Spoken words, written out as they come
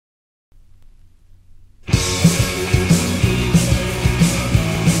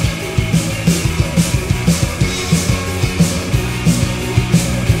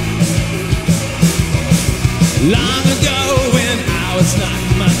Long ago when I was not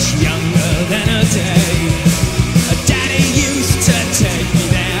much younger than a day, Daddy used to take me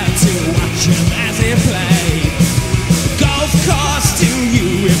there to watch him as he played. Golf course, do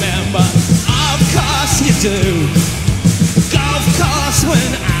you remember? Of course you do. Golf course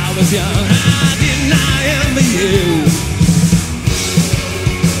when I was young, I did not envy you.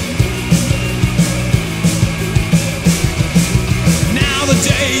 Now the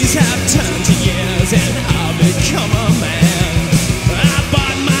days have turned to years and I've become a man. I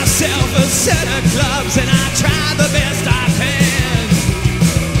bought myself a set of clubs and I tried the best I can.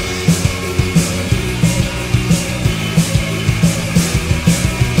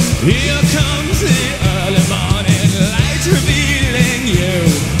 Here comes the early morning light revealing you.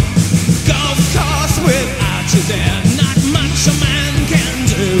 Golf course without you there, not much a man can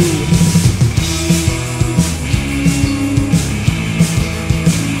do.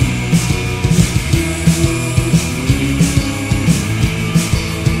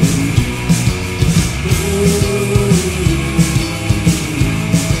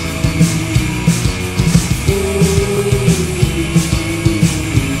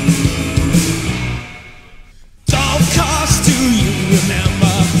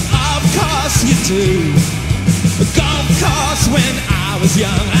 A golf course when I was young,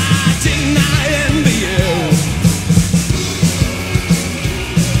 I did not envy you.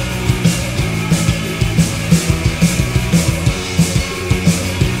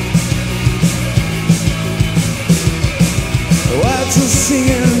 Words are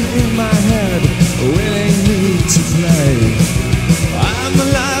singing in my head, willing me to play. I'm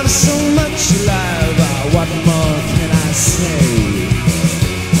alive, so much alive, what more can I say?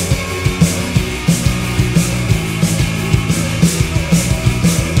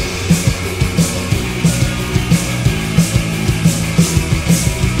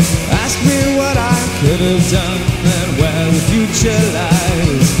 Could have done and where the future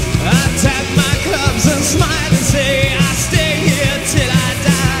lies. I tap my clubs and smile and say I'll stay here till I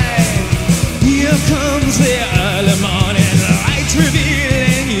die. Here comes the early morning light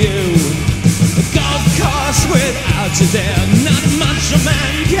revealing you. A golf course without you there, not much a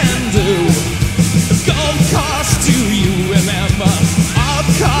man can do. A golf course, do you remember? Of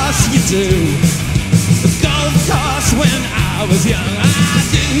course you do. A golf course when I was young,